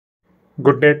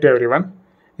Good day to everyone.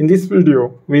 In this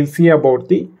video, we'll see about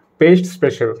the paste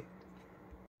special.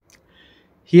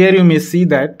 Here you may see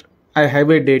that I have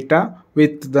a data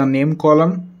with the name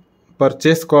column,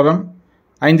 purchase column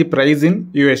and the price in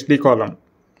USD column.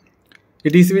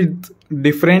 It is with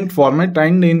different format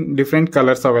and in different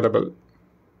colors available.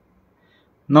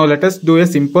 Now let us do a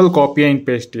simple copy and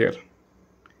paste here.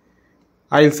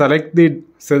 I'll select the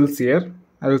cells here.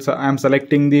 I am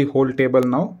selecting the whole table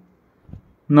now.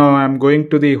 Now I am going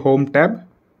to the home tab.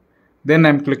 Then I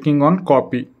am clicking on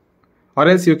copy. Or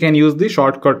else you can use the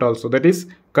shortcut also, that is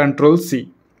Ctrl C.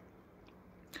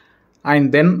 And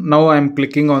then now I am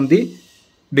clicking on the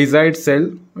desired cell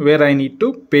where I need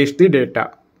to paste the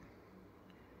data.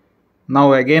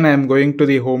 Now again I am going to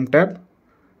the home tab.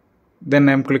 Then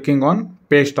I am clicking on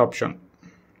paste option.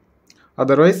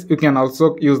 Otherwise you can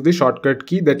also use the shortcut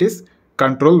key, that is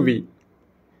Ctrl V.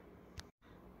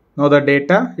 Now the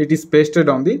data, it is pasted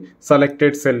on the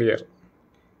selected cell here.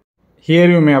 Here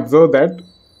you may observe that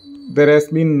there has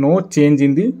been no change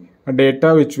in the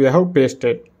data which we have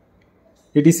pasted.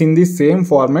 It is in the same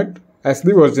format as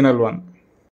the original one.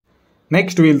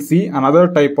 Next we will see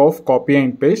another type of copy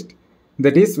and paste,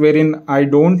 that is wherein I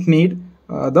don't need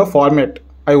the format.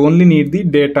 I only need the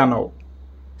data now.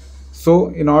 So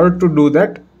in order to do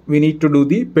that, we need to do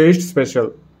the paste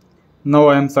special. Now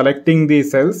I am selecting the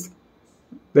cells.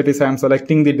 That is, I am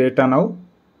selecting the data now.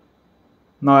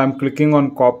 Now I am clicking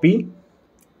on copy.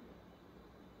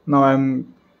 Now I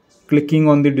am clicking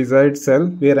on the desired cell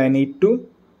where I need to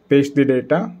paste the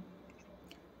data.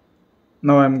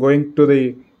 Now I am going to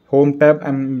the home tab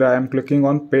and I am clicking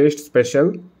on paste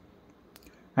special.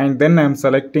 And then I am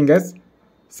selecting as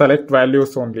select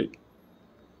values only.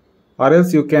 Or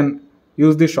else you can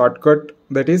use the shortcut,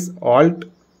 that is Alt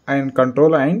and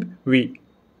Control and V,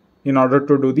 in order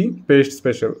to do the paste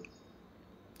special.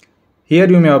 Here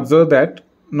you may observe that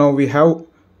now we have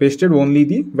pasted only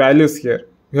the values here.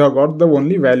 We have got the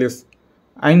only values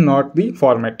and not the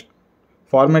format.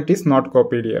 Format is not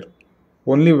copied here.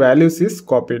 Only values is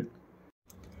copied.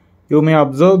 You may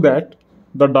observe that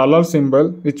the dollar symbol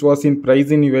which was in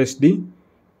price in USD,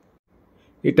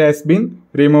 it has been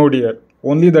removed here.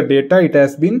 Only the data, it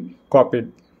has been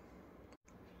copied.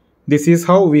 This is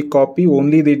how we copy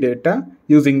only the data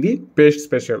using the paste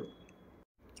special.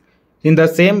 In the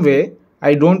same way,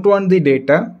 I don't want the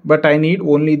data, but I need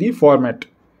only the format.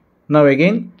 Now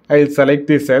again, I will select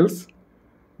the cells.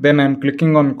 Then I am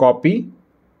clicking on copy.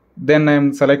 Then I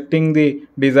am selecting the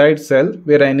desired cell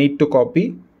where I need to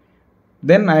copy.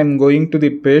 Then I am going to the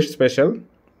paste special.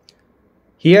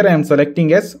 Here I am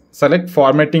selecting as select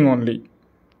formatting only.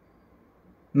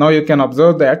 Now you can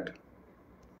observe that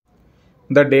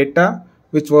the data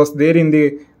which was there in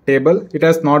the table, it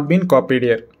has not been copied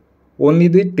here. Only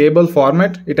the table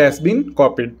format, it has been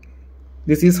copied.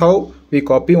 This is how we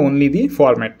copy only the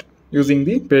format using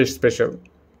the paste special.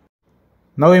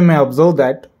 Now you may observe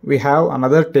that we have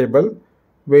another table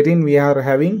wherein we are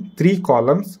having 3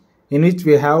 columns, in which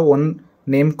we have one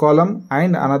name column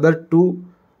and another 2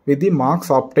 with the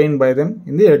marks obtained by them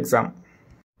in the exam.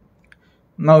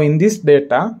 Now in this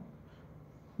data,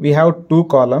 we have 2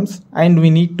 columns and we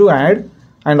need to add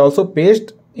and also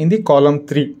paste in the column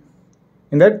 3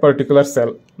 in that particular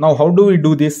cell. Now how do we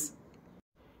do this?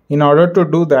 In order to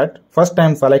do that, first I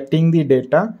am selecting the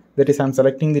data, that is I am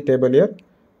selecting the table here.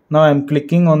 Now I am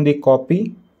clicking on the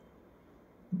copy.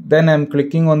 Then I am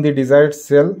clicking on the desired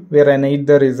cell where I need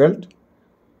the result.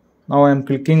 Now I am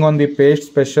clicking on the paste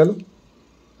special,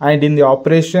 and in the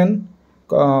operation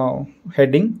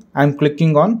heading I am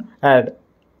clicking on add.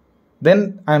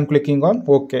 Then I am clicking on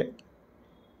OK.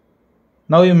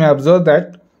 Now you may observe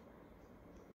that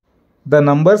the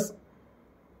numbers,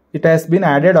 it has been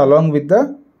added along with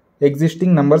the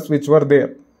existing numbers which were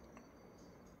there.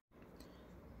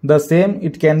 The same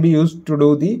it can be used to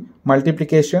do the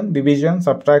multiplication, division,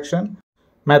 subtraction,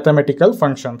 mathematical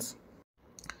functions.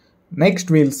 Next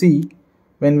we will see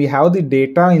when we have the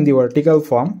data in the vertical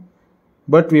form,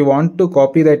 but we want to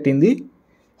copy that in the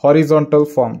horizontal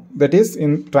form, that is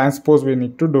in transpose we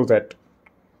need to do that.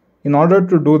 In order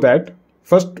to do that,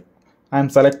 first I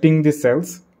am selecting the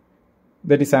cells,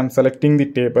 that is I am selecting the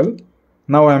table.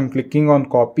 Now I am clicking on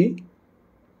copy.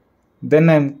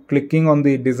 Then I am clicking on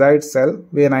the desired cell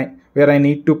where I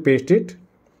need to paste it.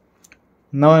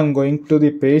 Now I am going to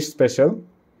the paste special.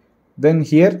 Then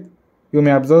here you may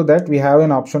observe that we have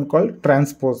an option called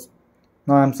transpose.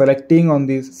 Now I am selecting on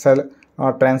the cell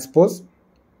transpose.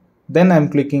 Then I am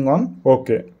clicking on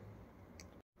OK.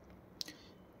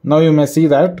 Now you may see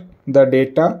that the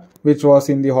data which was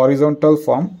in the horizontal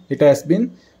form, it has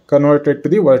been converted to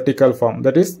the vertical form,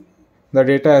 that is the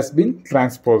data has been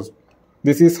transposed.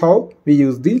 This is how we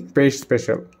use the page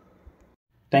special.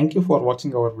 Thank you for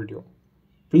watching our video.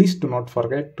 Please do not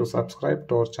forget to subscribe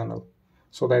to our channel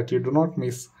so that you do not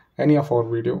miss any of our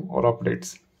video or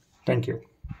updates. Thank you.